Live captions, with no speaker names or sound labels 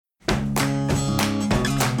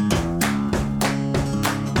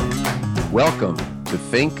Welcome to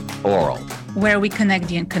Think Oral, where we connect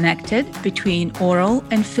the unconnected between oral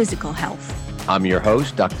and physical health. I'm your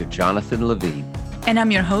host, Dr. Jonathan Levine. And I'm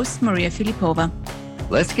your host, Maria Filipova.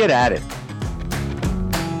 Let's get at it.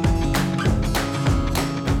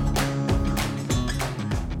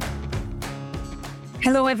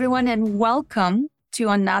 Hello, everyone, and welcome to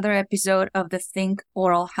another episode of the Think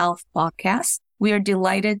Oral Health podcast. We are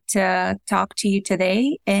delighted to talk to you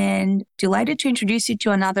today and delighted to introduce you to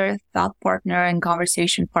another thought partner and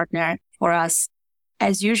conversation partner for us.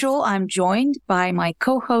 As usual, I'm joined by my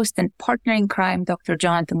co-host and partner in crime, Dr.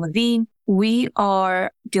 Jonathan Levine. We are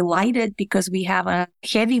delighted because we have a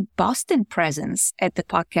heavy Boston presence at the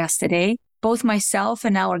podcast today. Both myself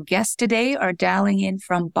and our guest today are dialing in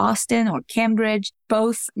from Boston or Cambridge.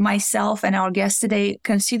 Both myself and our guest today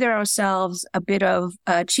consider ourselves a bit of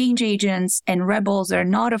change agents and rebels that are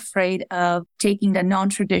not afraid of taking the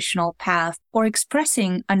non-traditional path or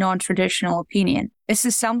expressing a non-traditional opinion. This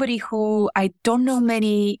is somebody who I don't know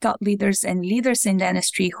many thought leaders and leaders in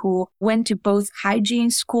dentistry who went to both hygiene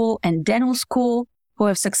school and dental school, who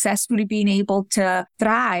have successfully been able to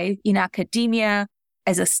thrive in academia,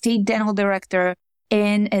 as a state dental director,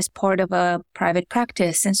 and as part of a private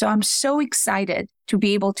practice. And so I'm so excited to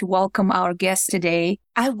be able to welcome our guest today.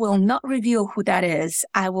 I will not reveal who that is.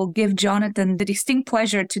 I will give Jonathan the distinct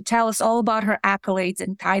pleasure to tell us all about her accolades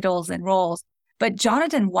and titles and roles. But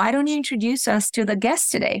Jonathan, why don't you introduce us to the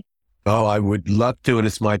guest today? Oh, I would love to, and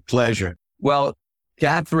it's my pleasure. Well,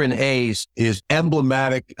 Catherine Hayes is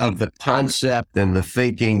emblematic of the concept and the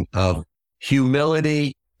thinking of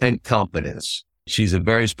humility and competence. She's a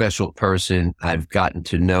very special person. I've gotten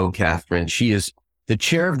to know Catherine. She is the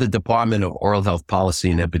chair of the Department of Oral Health Policy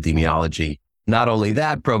and Epidemiology. Not only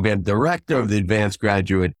that, program director of the Advanced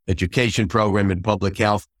Graduate Education Program in Public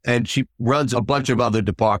Health, and she runs a bunch of other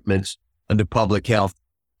departments under public health.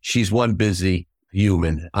 She's one busy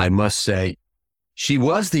human, I must say. She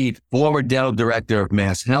was the former dental director of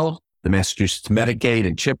Mass Health, the Massachusetts Medicaid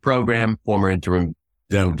and CHIP program, former interim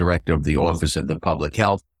dental director of the Office of the Public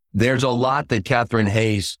Health. There's a lot that Catherine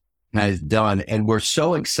Hayes has done, and we're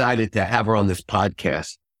so excited to have her on this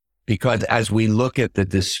podcast because as we look at the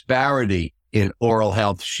disparity in oral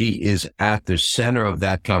health, she is at the center of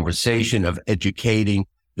that conversation of educating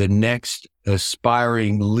the next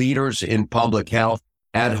aspiring leaders in public health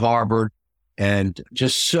at Harvard, and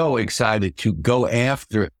just so excited to go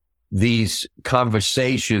after these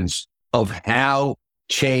conversations of how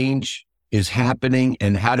change is happening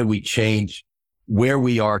and how do we change where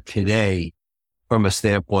we are today from a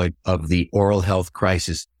standpoint of the oral health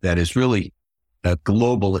crisis that is really a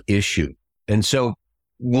global issue. And so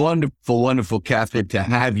wonderful, Catherine, to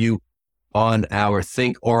have you on our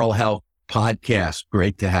Think Oral Health podcast.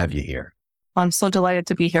 Great to have you here. I'm so delighted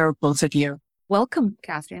to be here with both of you. Welcome,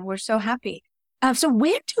 Catherine. We're so happy. So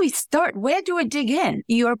where do we start? Where do we dig in?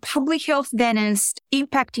 You're a public health dentist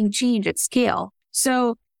impacting change at scale.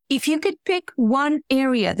 So if you could pick one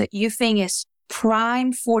area that you think is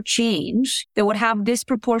prime for change that would have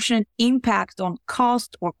disproportionate impact on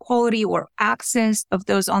cost or quality or access of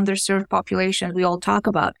those underserved populations we all talk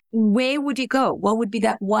about, where would you go? What would be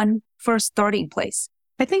that one first starting place?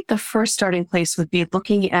 I think the first starting place would be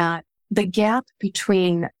looking at the gap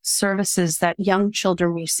between services that young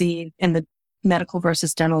children receive in the medical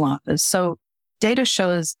versus dental office. So data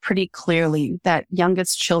shows pretty clearly that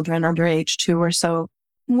youngest children under age 2 or so,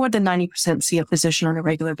 more than 90% see a physician on a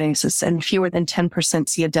regular basis and fewer than 10%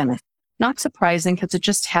 see a dentist. Not surprising because it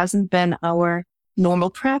just hasn't been our normal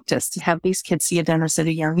practice to have these kids see a dentist at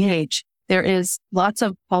a young age. There is lots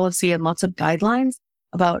of policy and lots of guidelines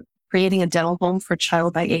about creating a dental home for a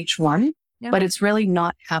child by age 1, but it's really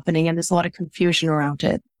not happening and there's a lot of confusion around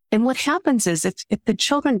it. And what happens is if the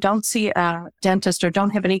children don't see a dentist or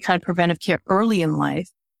don't have any kind of preventive care early in life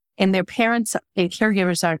and their parents and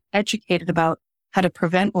caregivers aren't educated about how to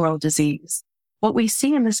prevent oral disease. What we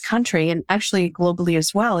see in this country, and actually globally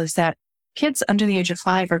as well, is that kids under the age of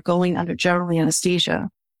 5 are going under general anesthesia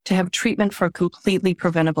to have treatment for a completely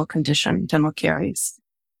preventable condition, dental caries.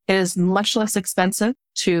 It is much less expensive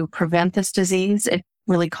to prevent this disease. It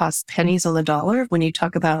really costs pennies on the dollar. When you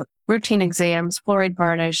talk about routine exams, fluoride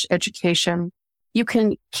varnish, education, you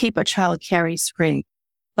can keep a child caries free.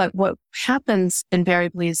 But what happens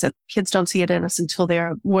invariably is that kids don't see a dentist until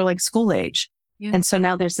they're more like school age. Yeah. And so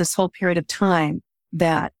now there's this whole period of time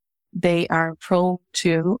that they are prone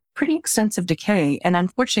to pretty extensive decay. And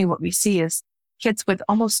unfortunately, what we see is kids with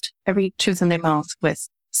almost every tooth in their mouth with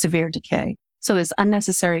severe decay. So there's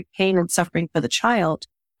unnecessary pain and suffering for the child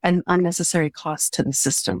and unnecessary cost to the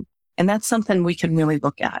system. And that's something we can really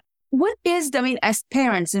look at. what is, as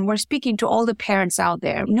parents, and we're speaking to all the parents out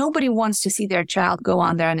there, nobody wants to see their child go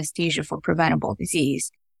under anesthesia for preventable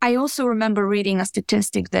disease. I also remember reading a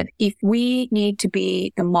statistic that if we need to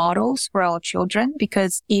be the models for our children,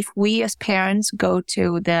 because if we as parents go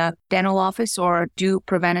to the dental office or do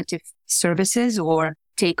preventative services or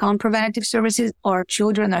take on preventative services, our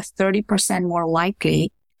children are 30% more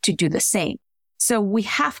likely to do the same. So we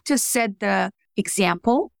have to set the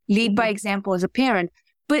example, lead by example as a parent.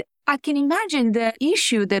 But I can imagine the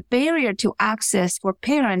issue, the barrier to access for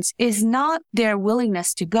parents is not their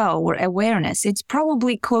willingness to go or awareness. It's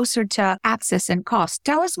probably closer to access and cost.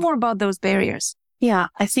 Tell us more about those barriers. Yeah,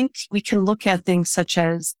 I think we can look at things such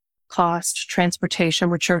as cost, transportation,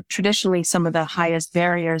 which are traditionally some of the highest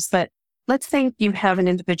barriers. But let's think you have an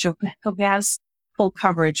individual who has full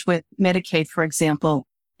coverage with Medicaid, for example.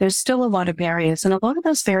 There's still a lot of barriers, and a lot of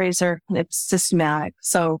those barriers are systematic.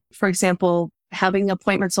 So, for example, having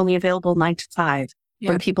appointments only available 9 to 5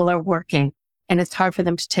 when people are working, and it's hard for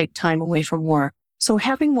them to take time away from work. So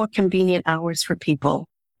having more convenient hours for people,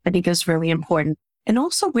 I think is really important. And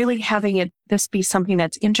also really having this be something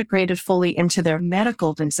that's integrated fully into their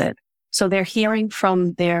medical visit. So they're hearing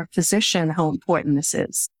from their physician how important this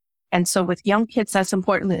is. And so with young kids, that's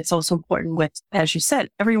important. It's also important with, as you said,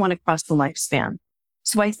 everyone across the lifespan.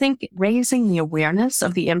 So I think raising the awareness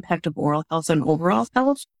of the impact of oral health and overall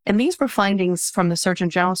health, and these were findings from the Surgeon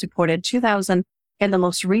General's report in 2000 and the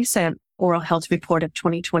most recent oral health report of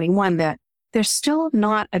 2021, that there's still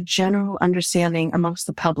not a general understanding amongst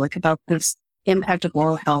the public about this impact of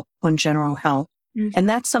oral health on general health. Mm-hmm. And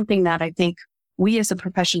that's something that I think we as a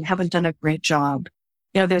profession haven't done a great job.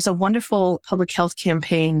 There's a wonderful public health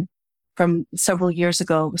campaign from several years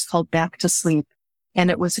ago. It was called Back to Sleep. And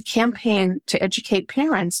it was a campaign to educate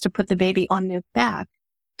parents to put the baby on their back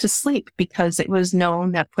to sleep, because it was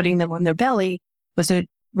known that putting them on their belly was a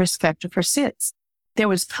risk factor for SIDS. There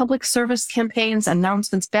was public service campaigns,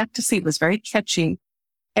 announcements. Back to Sleep was very catchy.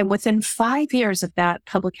 And within 5 years of that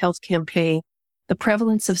public health campaign, the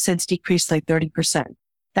prevalence of SIDS decreased by 30%.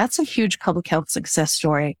 That's a huge public health success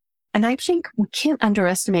story. And I think we can't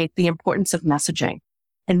underestimate the importance of messaging.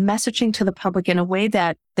 And messaging to the public in a way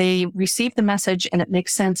that they receive the message and it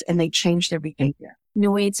makes sense and they change their behavior.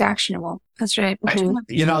 No way it's actionable. That's right.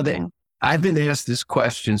 I've been asked this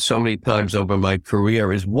question so many times over my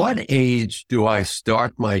career is, what age do I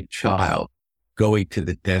start my child going to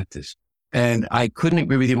the dentist? And I couldn't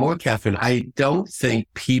agree with you more, Catherine. I don't think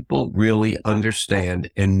people really understand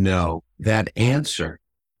and know that answer.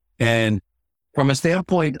 And from a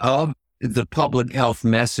standpoint of the public health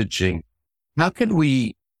messaging, how can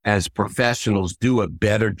we as professionals do a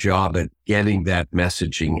better job at getting that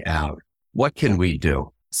messaging out? What can we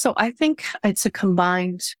do? So I think it's a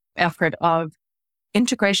combined effort of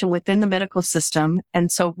integration within the medical system.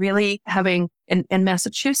 And so really having, in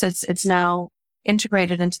Massachusetts, it's now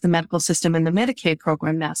integrated into the medical system in the Medicaid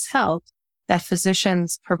program, Mass Health, that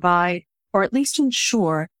physicians provide, or at least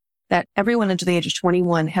ensure, that everyone under the age of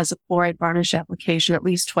 21 has a fluoride varnish application at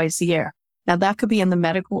least twice a year. Now, that could be in the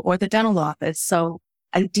medical or the dental office. So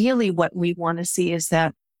ideally, what we want to see is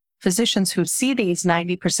that physicians who see these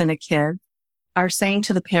 90% of kids are saying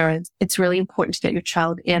to the parents, it's really important to get your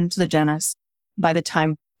child into the dentist by the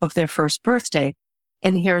time of their first birthday.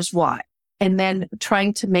 And here's why. And then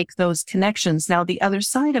trying to make those connections. Now, the other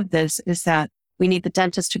side of this is that we need the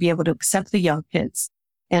dentist to be able to accept the young kids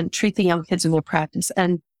and treat the young kids in their practice.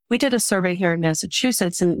 And we did a survey here in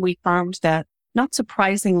Massachusetts, and we found that, not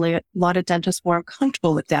surprisingly, a lot of dentists weren't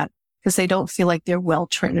comfortable with that because they don't feel like they're well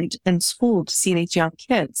trained and schooled to see these young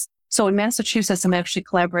kids. So in Massachusetts, I'm actually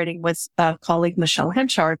collaborating with colleague Michelle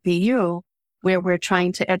Henshaw at BU, where we're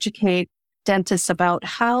trying to educate dentists about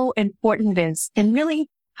how important it is and really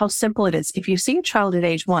how simple it is. If you see a child at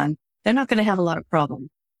age 1, they're not going to have a lot of problems.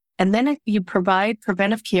 And then if you provide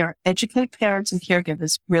preventive care, educate parents and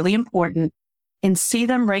caregivers, really important, and see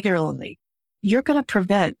them regularly, you're going to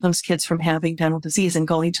prevent those kids from having dental disease and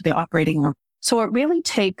going to the operating room. So it really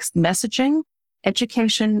takes messaging,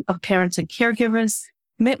 education of parents and caregivers,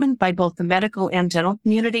 commitment by both the medical and dental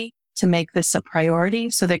community to make this a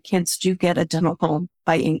priority so that kids do get a dental home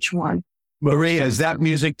by age 1. Maria, is that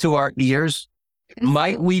music to our ears?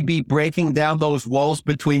 Might we be breaking down those walls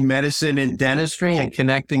between medicine and dentistry and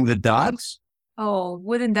connecting the dots? Oh,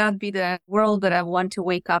 wouldn't that be the world that I want to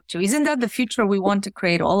wake up to? Isn't that the future we want to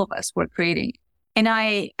create? All of us, we're creating. And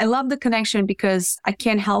I love the connection because I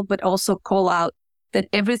can't help but also call out that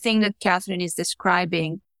everything that Catherine is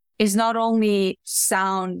describing is not only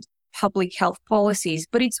sound public health policies,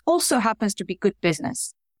 but it also happens to be good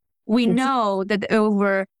business. We know that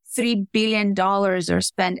over $3 billion are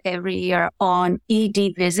spent every year on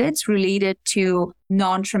ED visits related to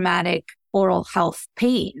non-traumatic oral health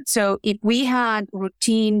pain. So if we had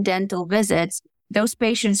routine dental visits, those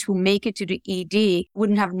patients who make it to the ED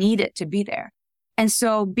wouldn't have needed to be there. And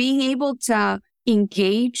so being able to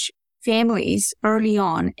engage families early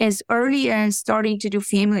on, as early as starting to do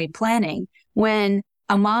family planning, when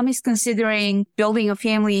a mom is considering building a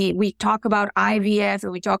family, we talk about IVF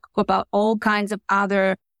and we talk about all kinds of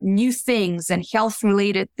other new things and health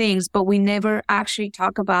related things, but we never actually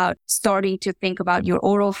talk about starting to think about your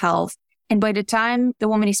oral health. And by the time the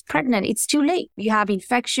woman is pregnant, it's too late. You have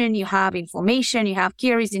infection, you have inflammation, you have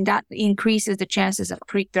caries, and that increases the chances of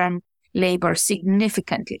preterm labor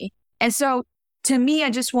significantly. And so to me, I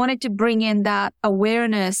just wanted to bring in that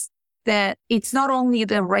awareness that it's not only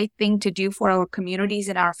the right thing to do for our communities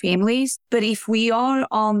and our families, but if we are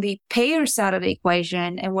on the payer side of the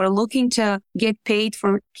equation and we're looking to get paid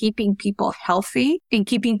for keeping people healthy and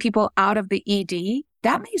keeping people out of the ED,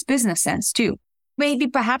 that makes business sense too. Maybe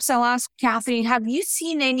perhaps I'll ask Catherine, have you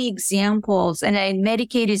seen any examples? And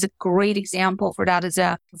Medicaid is a great example for that as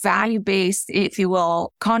a value-based, if you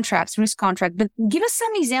will, contracts, risk contract. But give us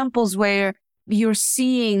some examples where you're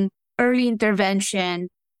seeing early intervention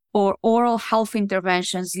or oral health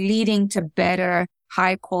interventions leading to better,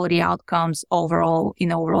 high quality outcomes overall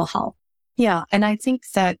in oral health. Yeah. And I think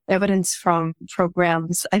that evidence from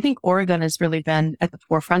programs, I think Oregon has really been at the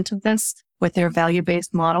forefront of this with their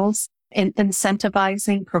value-based models and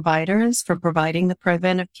incentivizing providers for providing the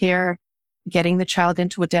preventive care, getting the child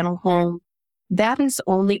into a dental home. That is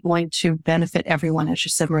only going to benefit everyone, as you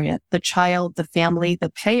said, Maria, the child, the family, the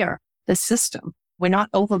payer, the system. We're not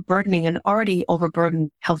overburdening an already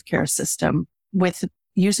overburdened healthcare system with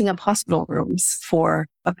using up hospital rooms for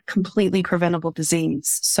a completely preventable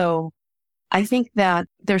disease. So I think that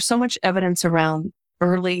there's so much evidence around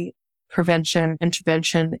early prevention,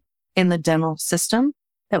 intervention in the dental system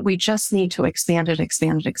that we just need to expand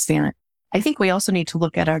it. I think we also need to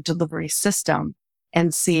look at our delivery system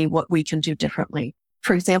and see what we can do differently.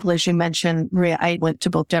 For example, as you mentioned, Maria, I went to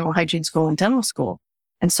both dental hygiene school and dental school.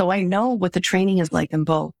 And so I know what the training is like in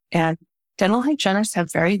both. And dental hygienists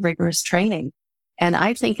have very rigorous training. And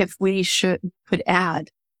I think if we could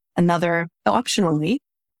add another, optionally,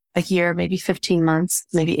 a year, maybe 15 months,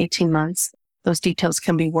 maybe 18 months, those details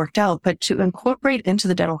can be worked out. But to incorporate into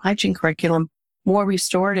the dental hygiene curriculum more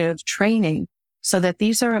restorative training so that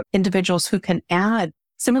these are individuals who can add,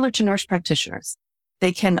 similar to nurse practitioners,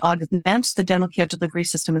 they can augment the dental care delivery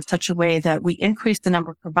system in such a way that we increase the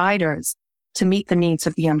number of providers to meet the needs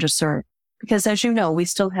of the underserved. Because as you know, we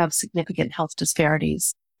still have significant health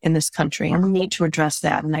disparities in this country, and we need to address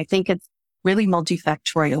that. And I think it's really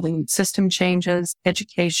multifactorial. We need system changes,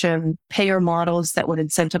 education, payer models that would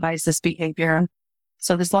incentivize this behavior.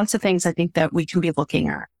 So there's lots of things I think that we can be looking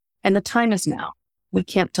at. And the time is now. We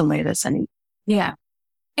can't delay this anymore. Yeah.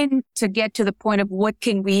 And to get to the point of what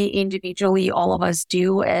can we individually, all of us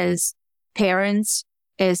do as parents,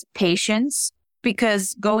 as patients,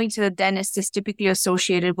 because going to the dentist is typically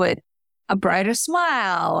associated with a brighter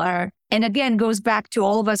smile and again, goes back to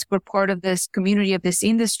all of us who are part of this community, of this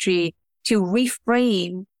industry, to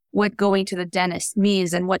reframe what going to the dentist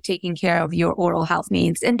means and what taking care of your oral health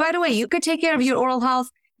means. And by the way, you could take care of your oral health.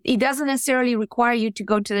 It doesn't necessarily require you to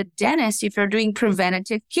go to the dentist if you're doing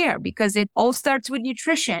preventative care, because it all starts with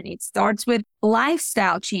nutrition. It starts with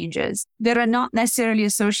lifestyle changes that are not necessarily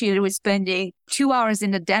associated with spending 2 hours in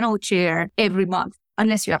the dental chair every month,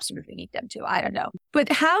 unless you absolutely need them to. I don't know.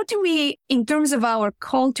 But how do we, in terms of our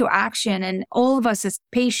call to action and all of us as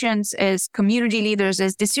patients, as community leaders,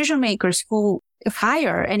 as decision makers who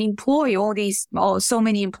hire and employ so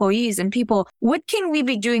many employees and people, what can we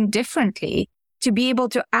be doing differently to be able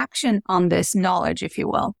to action on this knowledge, if you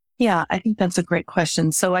will? Yeah, I think that's a great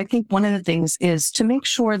question. So I think one of the things is to make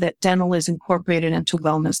sure that dental is incorporated into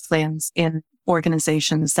wellness plans in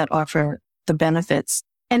organizations that offer the benefits,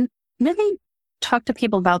 and really talk to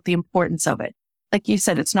people about the importance of it. Like you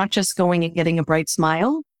said, it's not just going and getting a bright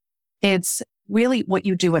smile. It's really what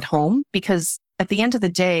you do at home, because at the end of the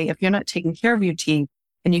day, if you're not taking care of your teeth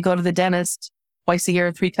and you go to the dentist twice a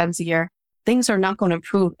year, 3 times a year, things are not going to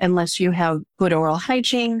improve unless you have good oral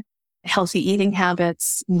hygiene, healthy eating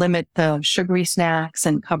habits, limit the sugary snacks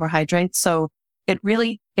and carbohydrates. So it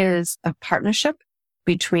really is a partnership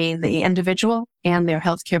between the individual and their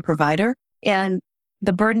healthcare provider. And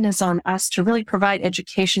the burden is on us to really provide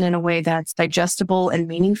education in a way that's digestible and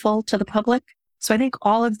meaningful to the public. So I think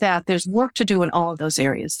all of that, there's work to do in all of those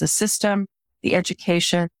areas, the system, the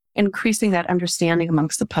education, increasing that understanding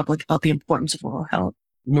amongst the public about the importance of oral health.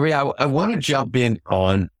 Maria, I want to jump in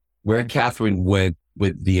on where Catherine went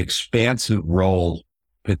with the expansive role,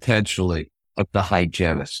 potentially, of the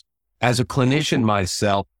hygienist. As a clinician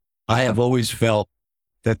myself, I have always felt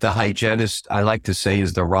that the hygienist, I like to say,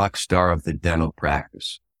 is the rock star of the dental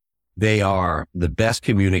practice. They are the best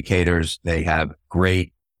communicators. They have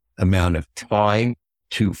great amount of time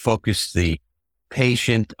to focus the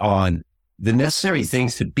patient on the necessary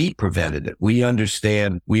things to be preventative. We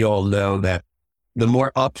understand, we all know that the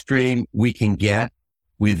more upstream we can get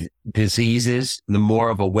with diseases, the more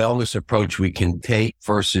of a wellness approach we can take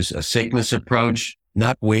versus a sickness approach,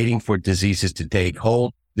 not waiting for diseases to take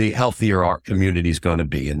hold, the healthier our community is going to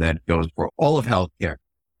be. And that goes for all of healthcare.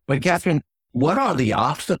 But Catherine, what are the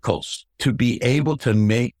obstacles to be able to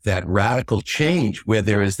make that radical change where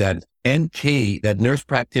there is that NP, that nurse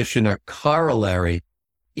practitioner corollary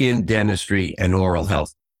in dentistry and oral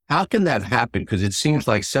health? How can that happen? Because it seems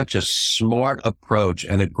like such a smart approach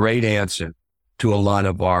and a great answer to a lot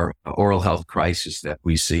of our oral health crisis that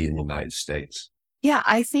we see in the United States. Yeah,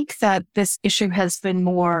 I think that this issue has been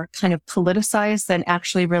more kind of politicized than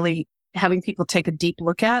actually really having people take a deep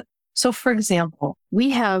look at. So, for example, we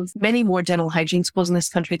have many more dental hygiene schools in this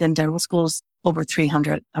country than dental schools, over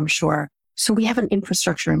 300, I'm sure. So we have an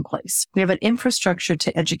infrastructure in place. We have an infrastructure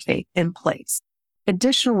to educate in place.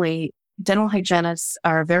 Additionally, dental hygienists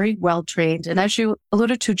are very well trained. And as you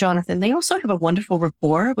alluded to, Jonathan, they also have a wonderful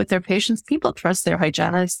rapport with their patients. People trust their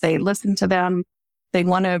hygienists. They listen to them. They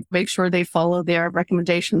want to make sure they follow their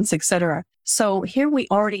recommendations, et cetera. So here we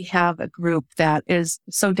already have a group that is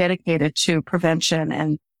so dedicated to prevention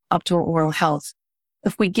and optimal oral health.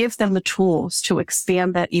 If we give them the tools to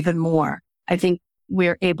expand that even more, I think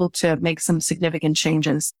we're able to make some significant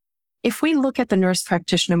changes. If we look at the nurse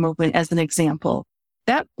practitioner movement as an example,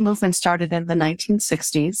 that movement started in the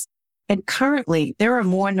 1960s. And currently there are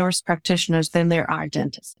more nurse practitioners than there are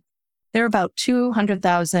dentists. There are about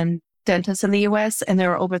 200,000 dentists in the US, and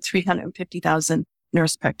there are over 350,000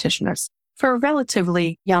 nurse practitioners for a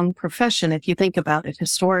relatively young profession, if you think about it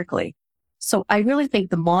historically. So I really think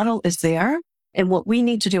the model is there. And what we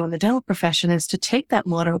need to do in the dental profession is to take that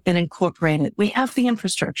model and incorporate it. We have the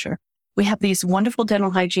infrastructure. We have these wonderful dental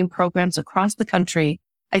hygiene programs across the country.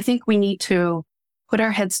 I think we need to put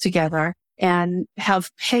our heads together and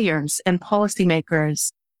have payers and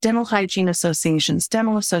policymakers, dental hygiene associations,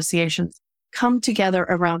 dental associations come together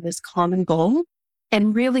around this common goal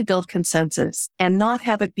and really build consensus and not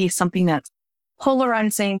have it be something that's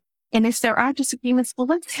polarizing. And if there are disagreements, well,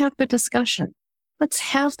 let's have the discussion. Let's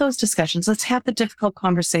have those discussions. Let's have the difficult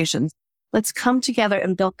conversations. Let's come together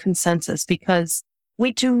and build consensus because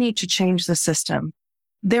we do need to change the system.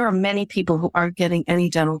 There are many people who aren't getting any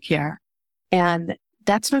dental care, and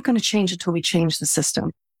that's not going to change until we change the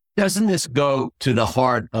system. Doesn't this go to the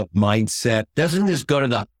heart of mindset? Doesn't this go to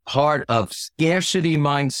the heart of scarcity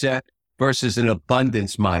mindset versus an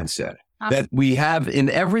abundance mindset that we have in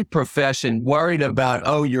every profession, worried about,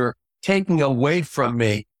 oh, you're taking away from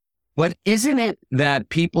me? But isn't it that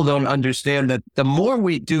people don't understand that the more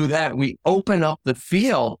we do that, we open up the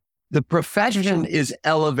field, the profession is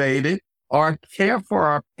elevated, our care for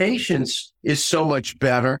our patients is so much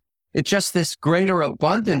better. It's just this greater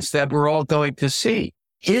abundance that we're all going to see.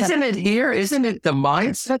 Isn't it here? Isn't it the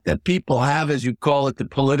mindset that people have, as you call it, the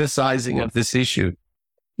politicizing of this issue?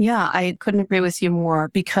 Yeah, I couldn't agree with you more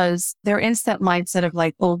because there is that mindset of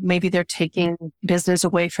like, oh, maybe they're taking business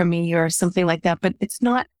away from me or something like that. But it's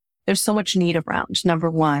not, there's so much need around, number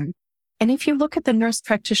one. And if you look at the nurse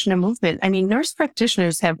practitioner movement, I mean, nurse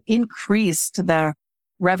practitioners have increased their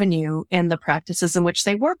revenue in the practices in which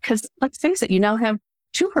they work because let's face it, you now have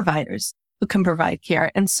two providers who can provide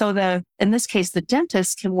care. And so in this case, the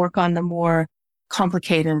dentist can work on the more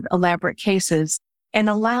complicated, elaborate cases and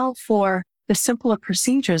allow for the simpler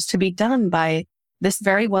procedures to be done by this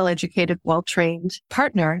very well-educated, well-trained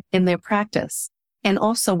partner in their practice. And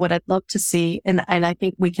also what I'd love to see, and I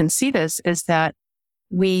think we can see this, is that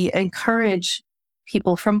we encourage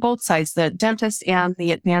people from both sides, the dentist and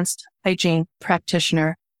the advanced hygiene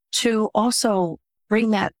practitioner, to also bring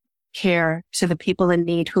that care to the people in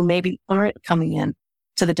need who maybe aren't coming in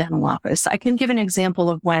to the dental office. I can give an example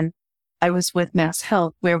of when I was with Mass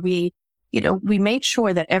Health, where we made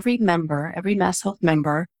sure that every Mass Health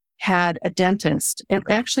member had a dentist, and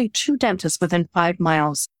actually two dentists within 5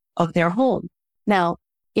 miles of their home. Now,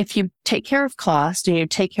 if you take care of cost and you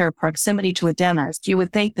take care of proximity to a dentist, you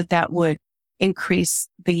would think that that would increase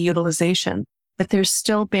the utilization, but there's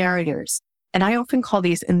still barriers. And I often call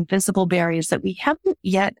these invisible barriers that we haven't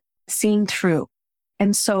yet seen through.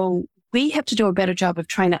 And so we have to do a better job of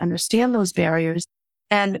trying to understand those barriers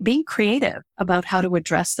and being creative about how to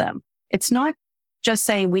address them. It's not just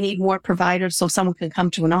saying we need more providers so someone can come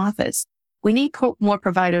to an office. We need more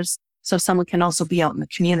providers so someone can also be out in the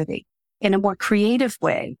community in a more creative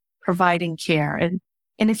way, providing care. And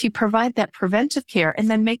if you provide that preventive care and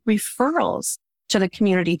then make referrals to the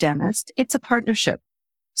community dentist, it's a partnership.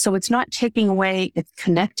 So it's not taking away, it's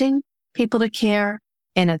connecting people to care,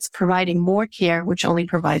 and it's providing more care, which only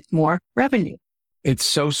provides more revenue. It's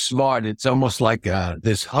so smart. It's almost like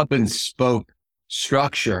this hub and spoke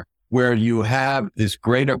structure where you have this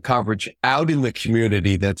greater coverage out in the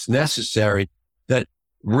community that's necessary that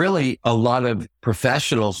really a lot of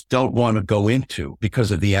professionals don't want to go into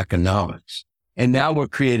because of the economics. And now we're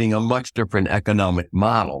creating a much different economic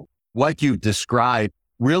model. What you've described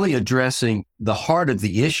really addressing the heart of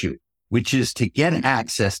the issue, which is to get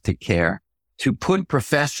access to care, to put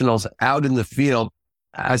professionals out in the field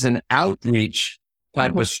as an outreach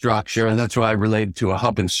type of structure. And that's why I related to a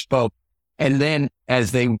hub and spoke. And then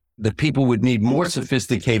as the people would need more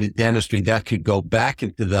sophisticated dentistry, that could go back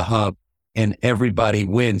into the hub and everybody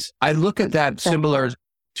wins. I look at that similar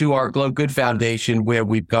to our Glow Good Foundation, where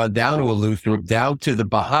we've gone down to Eleuthera, down to the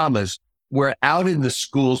Bahamas. We're out in the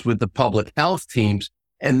schools with the public health teams,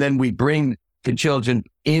 and then we bring the children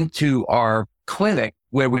into our clinic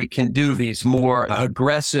where we can do these more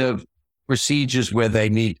aggressive procedures where they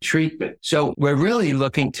need treatment. So we're really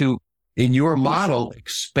looking to, in your model,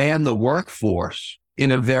 expand the workforce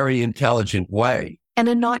in a very intelligent way. And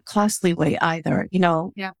a not costly way either.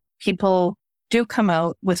 People do come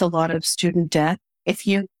out with a lot of student debt. If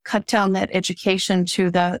you cut down that education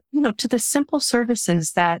to the simple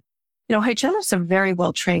services that, hygienists are very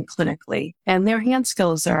well trained clinically, and their hand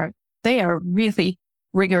skills they are really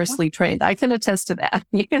rigorously trained. I can attest to that.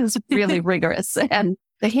 It's really rigorous, and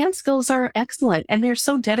the hand skills are excellent, and they're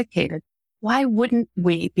so dedicated. Why wouldn't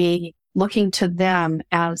we be looking to them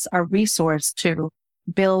as our resource to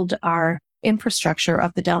build our infrastructure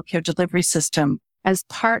of the dental care delivery system as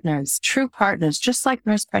partners, true partners, just like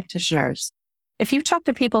nurse practitioners? If you talk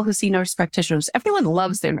to people who see nurse practitioners, everyone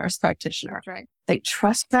loves their nurse practitioner. Right. They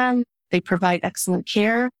trust them. They provide excellent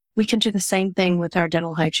care. We can do the same thing with our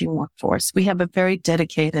dental hygiene workforce. We have a very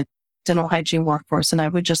dedicated dental hygiene workforce, and I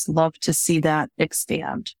would just love to see that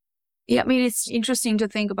expand. Yeah, I mean, it's interesting to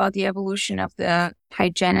think about the evolution of the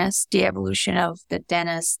hygienist, the evolution of the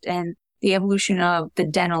dentist, and the evolution of the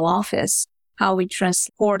dental office, how it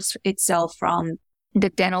transports itself from the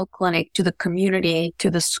dental clinic to the community, to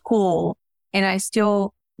the school. And I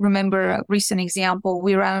still remember a recent example.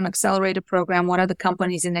 We ran an accelerator program. One of the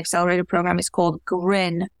companies in the accelerator program is called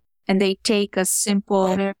Grin. And they take a simple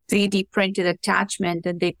 3D printed attachment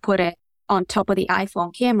and they put it on top of the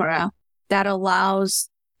iPhone camera that allows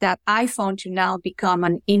that iPhone to now become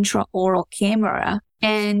an intraoral camera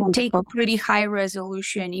and take pretty high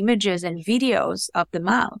resolution images and videos of the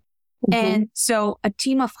mouth. Mm-hmm. And so a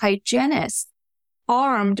team of hygienists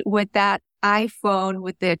armed with that iPhone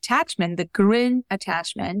with the attachment, the Grin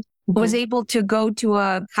attachment, was able to go to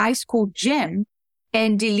a high school gym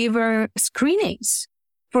and deliver screenings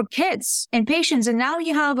for kids and patients. And now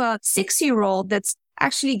you have a 6-year-old that's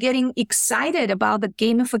actually getting excited about the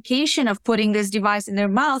gamification of putting this device in their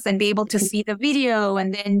mouth and be able to see the video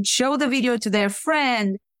and then show the video to their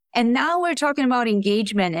friend. And now we're talking about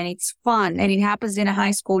engagement, and it's fun, and it happens in a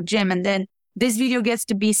high school gym. And then this video gets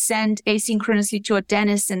to be sent asynchronously to a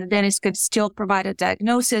dentist, and the dentist could still provide a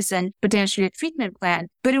diagnosis and potentially a treatment plan.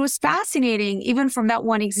 But it was fascinating, even from that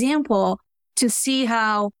one example, to see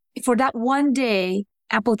how for that one day,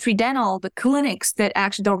 Apple Tree Dental, the clinics that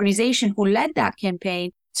actually, the organization who led that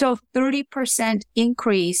campaign, saw 30%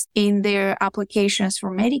 increase in their applications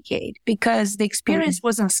for Medicaid because the experience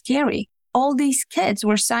wasn't scary. All these kids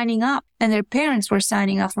were signing up and their parents were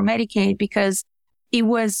signing up for Medicaid because it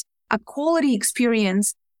was a quality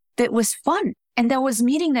experience that was fun and that was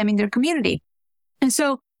meeting them in their community. And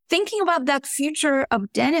so thinking about that future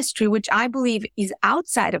of dentistry, which I believe is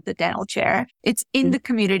outside of the dental chair, it's in the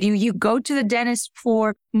community. You go to the dentist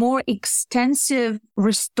for more extensive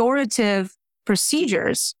restorative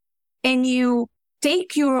procedures, and you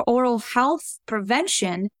take your oral health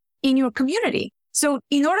prevention in your community. So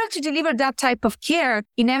in order to deliver that type of care,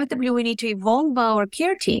 inevitably we need to evolve our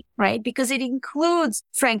care team, right? Because it includes,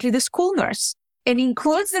 frankly, the school nurse. It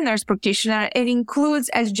includes the nurse practitioner. It includes,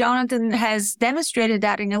 as Jonathan has demonstrated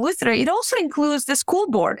that in Eleuthera, it also includes the school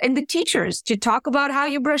board and the teachers to talk about how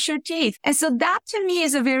you brush your teeth. And so that to me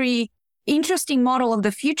is a very interesting model of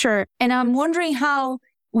the future. And I'm wondering how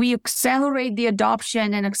we accelerate the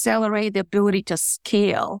adoption and accelerate the ability to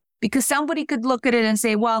scale. Because somebody could look at it and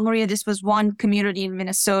say, well, Maria, this was one community in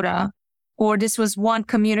Minnesota, or this was one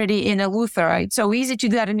community in Eleuthera. It's so easy to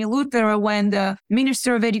do that in Eleuthera when the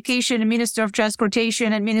Minister of Education and Minister of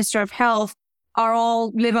Transportation and Minister of Health are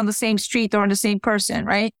all live on the same street or on the same person,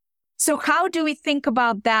 right? So how do we think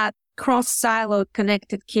about that cross-siloed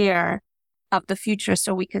connected care of the future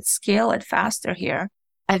so we could scale it faster here?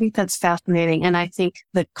 I think that's fascinating. And I think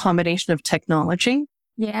the combination of technology,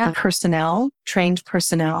 personnel, trained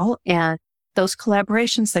personnel, and those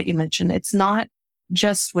collaborations that you mentioned, it's not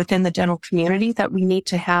just within the dental community that we need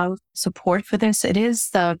to have support for this. It is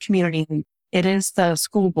the community, it is the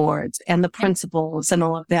school boards and the principals and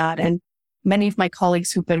all of that. And many of my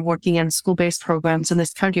colleagues who've been working in school-based programs in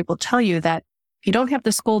this country will tell you that if you don't have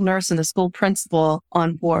the school nurse and the school principal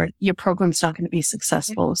on board, your program's not going to be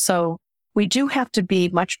successful. So we do have to be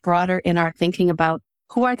much broader in our thinking about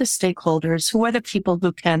who are the stakeholders, who are the people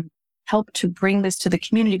who can help to bring this to the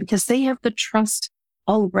community, because they have the trust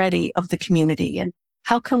already of the community. And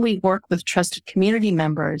how can we work with trusted community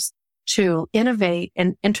members to innovate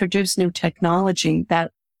and introduce new technology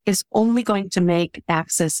that is only going to make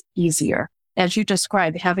access easier? As you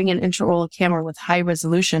described, having an intraoral camera with high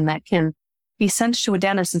resolution that can be sent to a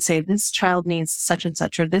dentist and say, this child needs such and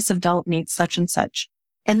such, or this adult needs such and such.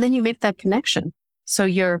 And then you make that connection. So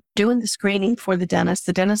you're doing the screening for the dentist.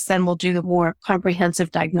 The dentist then will do the more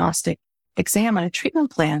comprehensive diagnostic exam and a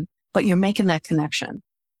treatment plan, but you're making that connection.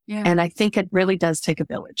 Yeah. And I think it really does take a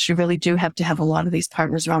village. You really do have to have a lot of these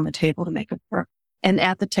partners around the table to make it work. And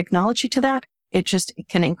add the technology to that, it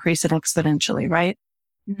can increase it exponentially, right?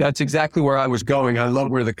 That's exactly where I was going. I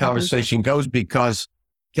love where the conversation goes because,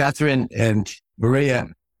 Catherine and Maria,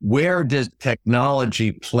 where does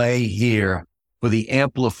technology play here for the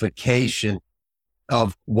amplification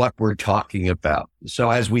of what we're talking about? So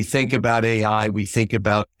as we think about AI, we think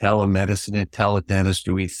about telemedicine and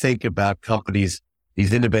teledentistry. We think about companies,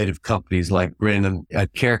 these innovative companies like Grin and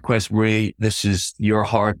at CareQuest. Marie, this is your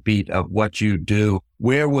heartbeat of what you do.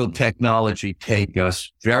 Where will technology take us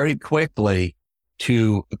very quickly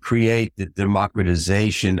to create the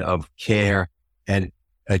democratization of care and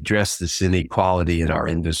address this inequality in our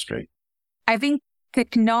industry? I think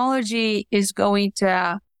technology is going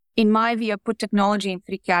to, in my view, I put technology in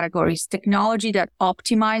three categories. Technology that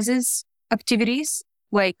optimizes activities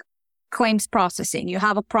like claims processing. You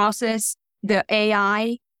have a process, the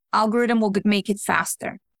AI algorithm will make it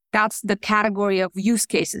faster. That's the category of use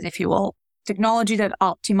cases, if you will. Technology that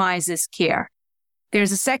optimizes care.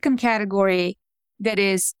 There's a second category that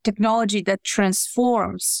is technology that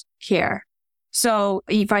transforms care. So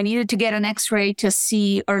if I needed to get an X-ray to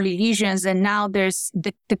see early lesions, and now there's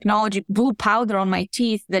the technology, blue powder on my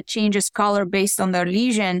teeth that changes color based on their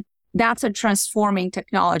lesion, that's a transforming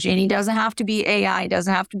technology. And it doesn't have to be AI, it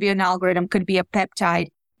doesn't have to be an algorithm, could be a peptide.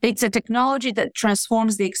 It's a technology that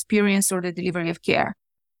transforms the experience or the delivery of care.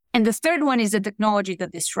 And the third one is the technology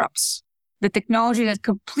that disrupts, the technology that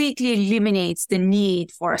completely eliminates the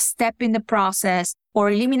need for a step in the process or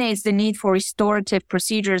eliminates the need for restorative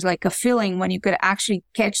procedures like a filling when you could actually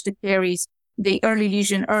catch the caries, the early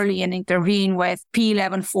lesion early and intervene with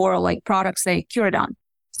P11-4 like products like Curodon.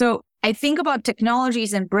 So I think about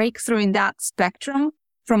technologies and breakthrough in that spectrum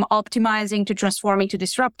from optimizing to transforming to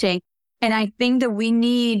disrupting. And I think that we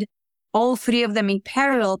need all three of them in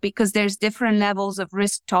parallel because there's different levels of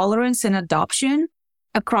risk tolerance and adoption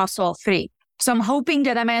across all three. So I'm hoping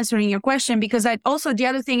that I'm answering your question because the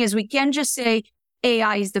other thing is we can't just say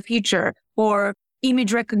AI is the future or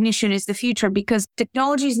image recognition is the future because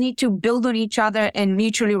technologies need to build on each other and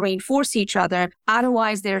mutually reinforce each other.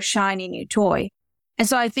 Otherwise, they're a shiny new toy. And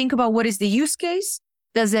so I think about what is the use case?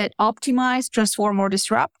 Does it optimize, transform, or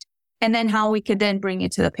disrupt? And then how we could then bring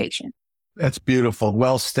it to the patient. That's beautiful.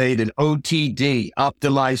 Well stated. OTD,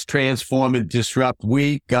 optimize, transform, and disrupt.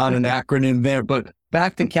 We got an acronym there. But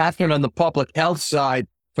back to Catherine on the public health side.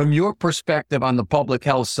 From your perspective on the public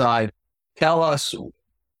health side, tell us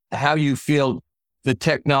how you feel the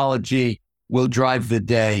technology will drive the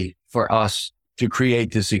day for us to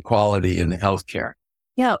create this equality in healthcare.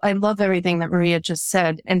 Yeah, I love everything that Maria just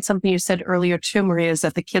said. And something you said earlier too, Maria, is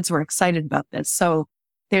that the kids were excited about this. So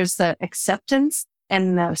there's the acceptance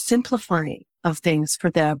and the simplifying of things for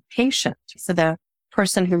the patient, for the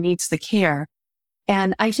person who needs the care.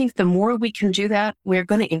 And I think the more we can do that, we're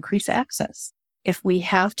going to increase access. If we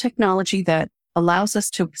have technology that allows us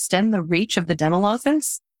to extend the reach of the dental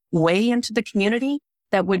office way into the community,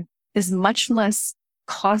 that is much less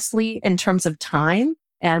costly in terms of time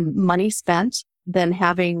and money spent than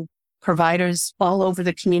having providers all over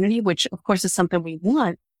the community, which of course is something we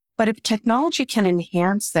want. But if technology can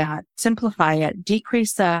enhance that, simplify it,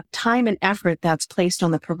 decrease the time and effort that's placed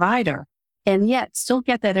on the provider, and yet still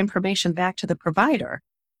get that information back to the provider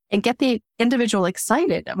and get the individual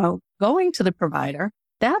excited about going to the provider,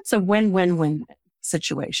 that's a win-win-win.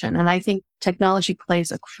 situation. And I think technology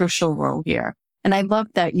plays a crucial role here. And I love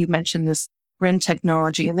that you mentioned this RIN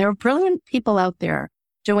technology. And there are brilliant people out there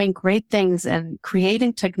doing great things and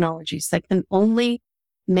creating technologies that can only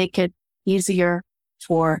make it easier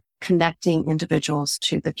for connecting individuals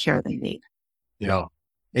to the care they need.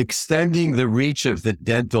 Extending the reach of the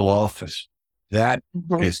dental office. That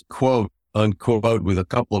is quote unquote with a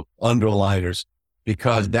couple of underliners,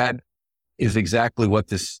 because that is exactly what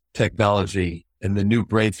this technology and the new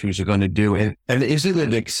breakthroughs are going to do. And isn't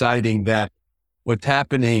it exciting that what's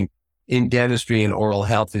happening in dentistry and oral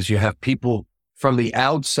health is you have people from the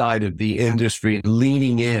outside of the industry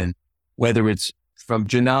leaning in, whether it's from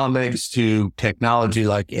genomics to technology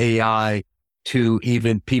like AI to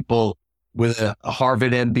even people with a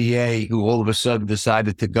Harvard MBA who all of a sudden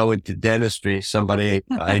decided to go into dentistry. Somebody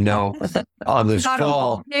I know on this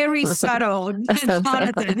call. Very subtle.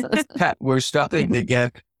 Jonathan. We're starting to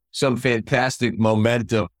get some fantastic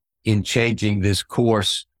momentum in changing this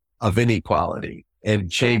course of inequality and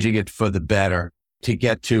changing it for the better to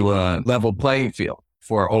get to a level playing field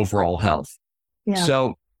for overall health. Yeah.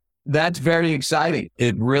 So that's very exciting.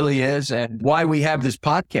 It really is. And why we have this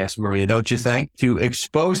podcast, Maria, don't you think? To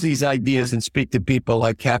expose these ideas and speak to people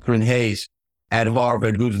like Catherine Hayes at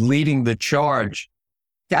Harvard, who's leading the charge.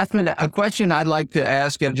 Catherine, a question I'd like to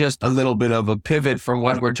ask, and just a little bit of a pivot from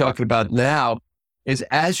what we're talking about now, is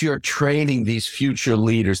as you're training these future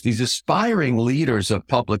leaders, these aspiring leaders of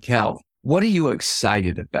public health, what are you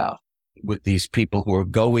excited about with these people who are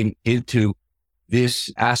going into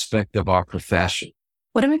this aspect of our profession?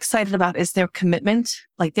 What I'm excited about is their commitment,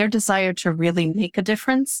 like their desire to really make a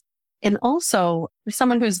difference. And also, for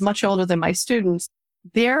someone who's much older than my students,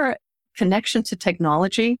 their connection to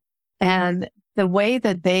technology and the way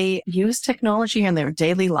that they use technology in their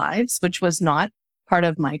daily lives, which was not part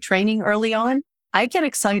of my training early on. I get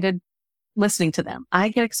excited listening to them. I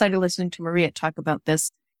get excited listening to Maria talk about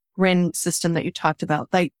this RIN system that you talked about.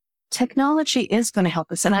 Like, technology is going to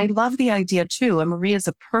help us. And I love the idea too. And Maria is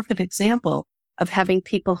a perfect example of having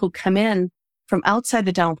people who come in from outside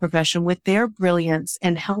the dental profession with their brilliance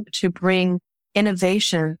and help to bring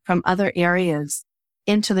innovation from other areas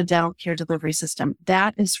into the dental care delivery system.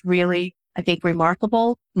 That is really, I think,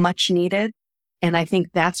 remarkable, much needed. And I think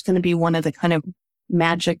that's going to be one of the kind of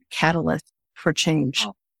magic catalysts for change.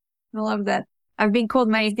 Oh, I love that. I've been called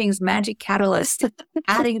many things, magic catalyst,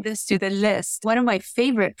 adding this to the list. One of my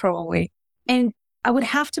favorite, probably. And I would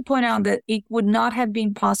have to point out that it would not have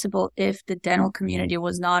been possible if the dental community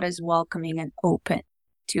was not as welcoming and open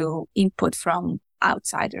to input from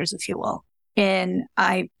outsiders, if you will. And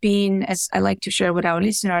I've been, as I like to share with our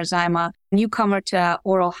listeners, I'm a newcomer to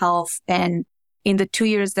oral health. And in the 2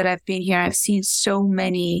 years that I've been here, I've seen so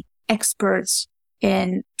many experts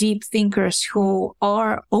and deep thinkers who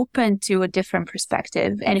are open to a different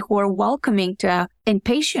perspective and who are welcoming to and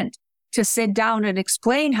patient to sit down and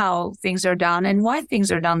explain how things are done and why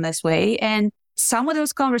things are done this way. And some of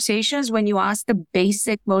those conversations, when you ask the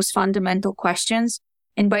basic, most fundamental questions,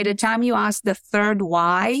 and by the time you ask the third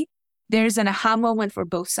why, there's an aha moment for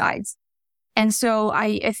both sides. And so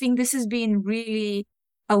I think this has been really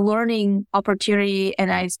a learning opportunity.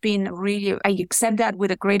 And I accept that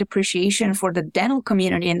with a great appreciation for the dental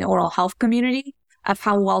community and the oral health community of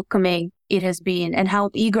how welcoming it has been and how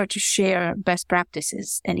eager to share best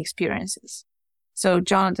practices and experiences. So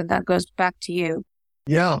Jonathan, that goes back to you.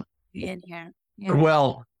 Yeah. In here. Yeah.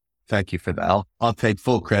 Well, thank you for that. I'll take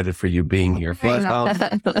full credit for you being here. But,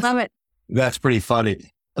 love it. That's pretty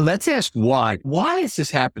funny. Let's ask why. Why is this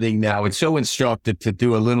happening now? It's so instructive to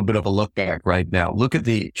do a little bit of a look back right now. Look at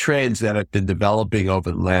the trends that have been developing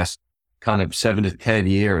over the last kind of 7 to 10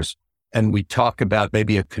 years. And we talk about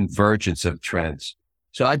maybe a convergence of trends.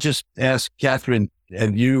 So I just ask Catherine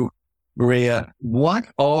and you, Maria, what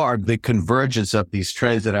are the convergence of these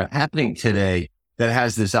trends that are happening today that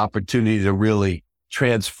has this opportunity to really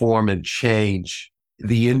transform and change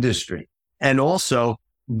the industry? And also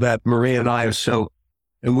that Maria and I are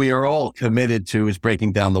and we are all committed to is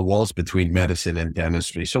breaking down the walls between medicine and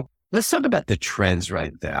dentistry. So let's talk about the trends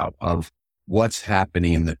right now of what's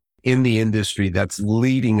happening in the industry that's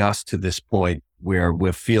leading us to this point where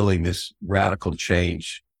we're feeling this radical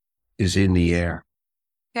change is in the air.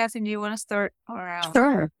 Catherine, do you want to start? Or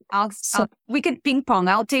Sure. We can ping pong.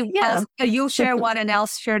 You'll share one and I'll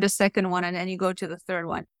share the second one and then you go to the third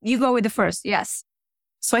one. You go with the first. Yes.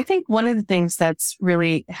 So I think one of the things that's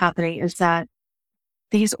really happening is that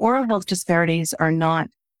these oral health disparities are not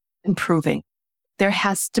improving. There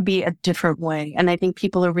has to be a different way. And I think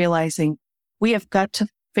people are realizing we have got to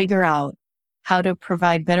figure out how to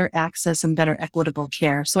provide better access and better equitable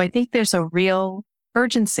care. So I think there's a real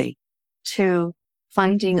urgency to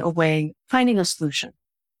finding a solution.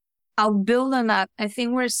 I'll build on that. I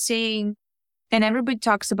think we're seeing, and everybody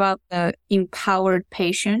talks about the empowered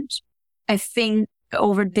patient. I think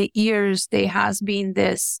over the years, there has been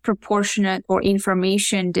this proportionate or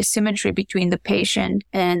information dissymmetry between the patient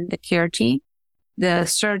and the care team, the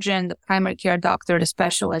surgeon, the primary care doctor, the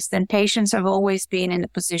specialist. And patients have always been in a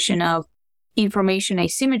position of information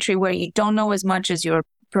asymmetry where you don't know as much as your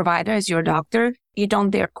provider, as your doctor. You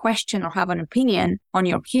don't dare question or have an opinion on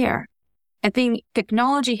your care. I think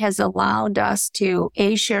technology has allowed us to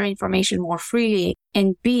A, share information more freely,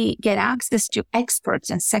 and B, get access to experts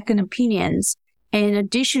and second opinions and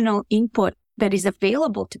additional input that is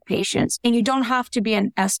available to patients. And you don't have to be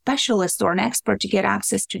a specialist or an expert to get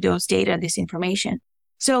access to those data, this information.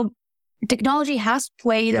 So technology has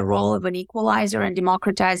played a role of an equalizer in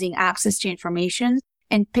democratizing access to information.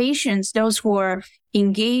 And patients, those who are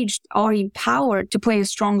engaged, are empowered to play a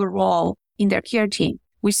stronger role in their care team.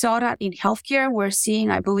 We saw that in healthcare.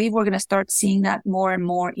 I believe we're going to start seeing that more and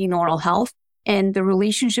more in oral health. And the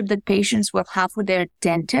relationship that patients will have with their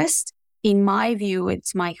dentist, in my view,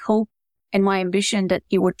 it's my hope and my ambition that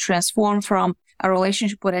it would transform from a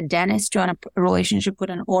relationship with a dentist to a relationship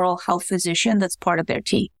with an oral health physician that's part of their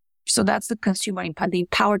team. So that's the consumer impact. The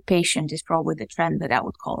empowered patient is probably the trend that I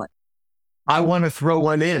would call it. I want to throw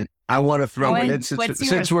one in.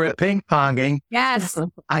 Since we're ping-ponging. Yes.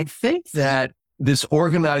 I think that this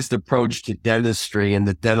organized approach to dentistry and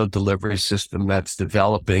the dental delivery system that's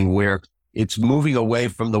developing, where it's moving away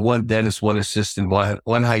from the one dentist, one assistant,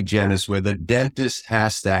 one hygienist, where the dentist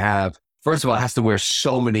has to wear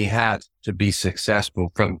so many hats to be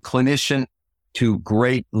successful, from clinician to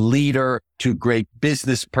great leader to great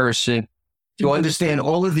business person, to understand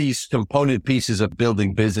all of these component pieces of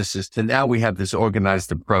building businesses, to now we have this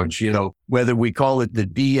organized approach, whether we call it the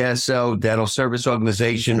DSO, Dental Service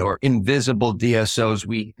Organization, or invisible DSOs,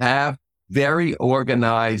 we have very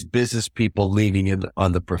organized business people leading in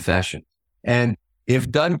on the profession. And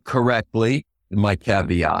if done correctly, my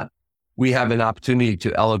caveat, we have an opportunity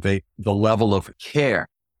to elevate the level of care.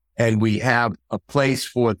 And we have a place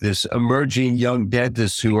for this emerging young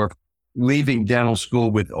dentists who are leaving dental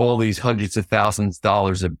school with all these hundreds of thousands of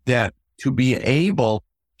dollars of debt to be able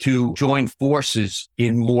to join forces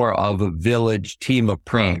in more of a village team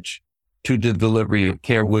approach to the delivery of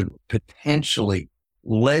care, would potentially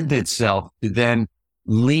lend itself to then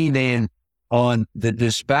lean in on the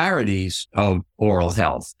disparities of oral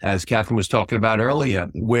health, as Catherine was talking about earlier,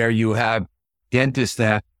 where you have dentists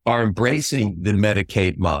that are embracing the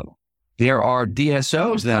Medicaid model. There are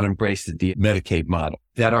DSOs that embrace the Medicaid model,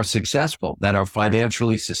 that are successful, that are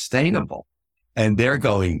financially sustainable, and they're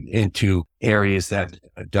going into areas that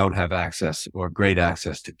don't have access or great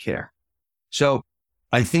access to care. So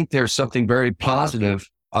I think there's something very positive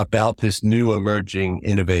about this new emerging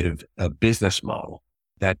innovative business model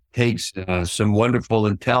that takes some wonderful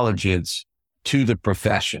intelligence to the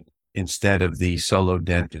profession instead of the solo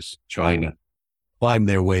dentists trying to climb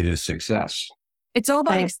their way to success. It's all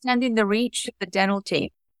about extending the reach of the dental team.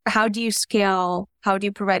 How do you scale? How do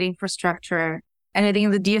you provide infrastructure? And I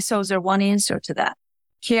think the DSOs are one answer to that.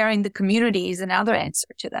 Care in the community is another answer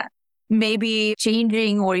to that. Maybe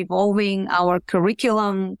changing or evolving our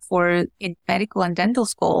curriculum in medical and dental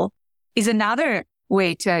school is another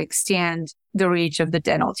way to extend the reach of the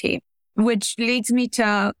dental team, which leads me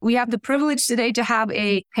to, we have the privilege today to have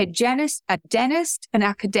a hygienist, a dentist, an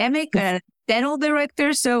academic, a dental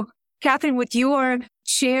director. So Catherine, with your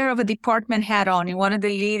chair of a department hat on in one of the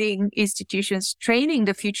leading institutions training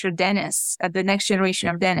the future dentists, the next generation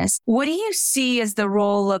of dentists, what do you see as the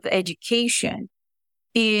role of education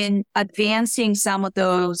in advancing some of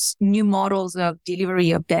those new models of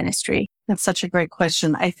delivery of dentistry? That's such a great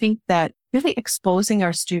question. I think that really exposing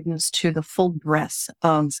our students to the full breadth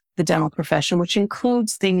of the dental profession, which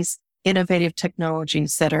includes these innovative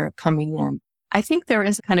technologies that are coming in. I think there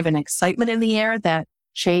is kind of an excitement in the air that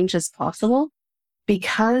change is possible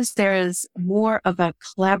because there is more of a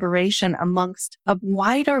collaboration amongst a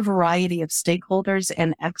wider variety of stakeholders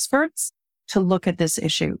and experts to look at this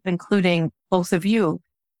issue, including both of you,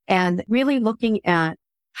 and really looking at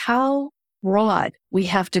how broad we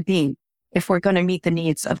have to be if we're going to meet the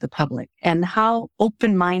needs of the public, and how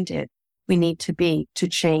open-minded we need to be to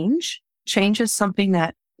change. Change is something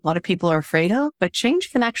that a lot of people are afraid of, but change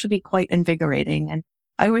can actually be quite invigorating. And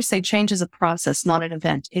I always say change is a process, not an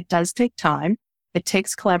event. It does take time. It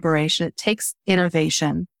takes collaboration. It takes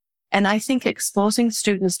innovation. And I think exposing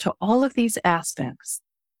students to all of these aspects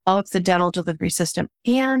of the dental delivery system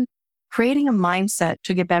and creating a mindset,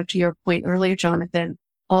 to get back to your point earlier, Jonathan,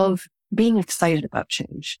 of being excited about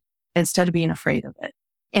change instead of being afraid of it.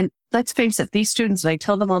 And let's face it, these students, I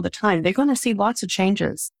tell them all the time, they're going to see lots of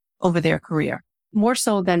changes over their career, more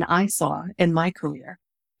so than I saw in my career,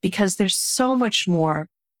 because there's so much more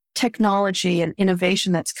technology and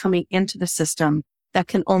innovation that's coming into the system that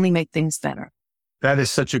can only make things better. That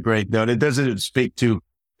is such a great note. It doesn't speak to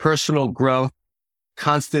personal growth,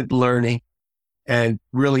 constant learning, and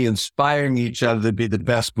really inspiring each other to be the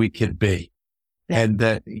best we can be.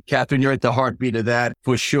 And Catherine, you're at the heartbeat of that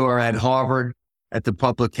for sure at Harvard, at the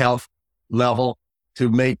public health level, to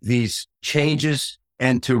make these changes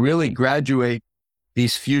and to really graduate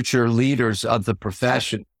these future leaders of the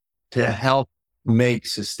profession to help make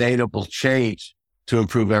sustainable change to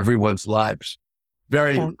improve everyone's lives.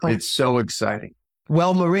 It's so exciting.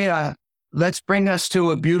 Well, Maria, let's bring us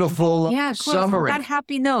to a beautiful summary. On that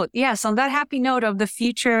happy note. Yes, on that happy note of the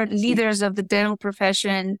future leaders of the dental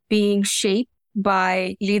profession being shaped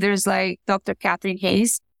by leaders like Dr. Catherine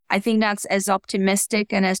Hayes, I think that's as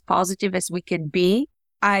optimistic and as positive as we could be.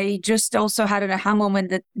 I just also had an aha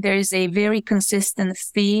moment that there is a very consistent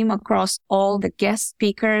theme across all the guest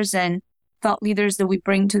speakers and thought leaders that we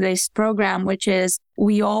bring to this program, which is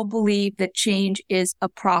we all believe that change is a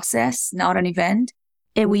process, not an event.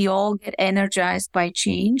 And we all get energized by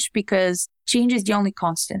change because change is the only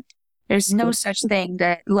constant. There's no such thing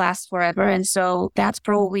that lasts forever. And so that's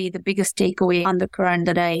probably the biggest takeaway undercurrent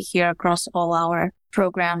that I hear across all our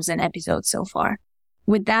programs and episodes so far.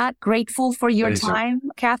 With that, grateful for your time,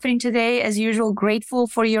 Catherine, today. As usual, grateful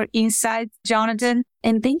for your insights, Jonathan.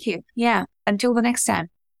 And thank you. Yeah. Until the next time.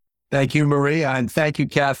 Thank you, Maria. And thank you,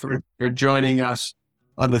 Catherine, for joining us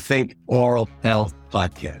on the Think Oral Health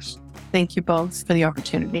podcast. Thank you both for the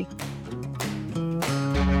opportunity.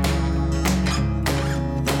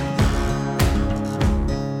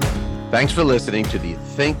 Thanks for listening to the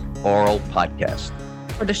Think Oral podcast.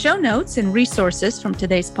 For the show notes and resources from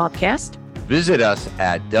today's podcast, visit us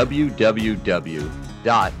at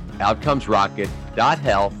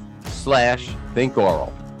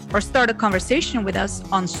www.outcomesrocket.health/thinkoral. or start a conversation with us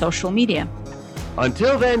on social media.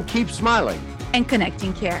 Until then, keep smiling and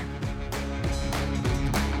connecting care.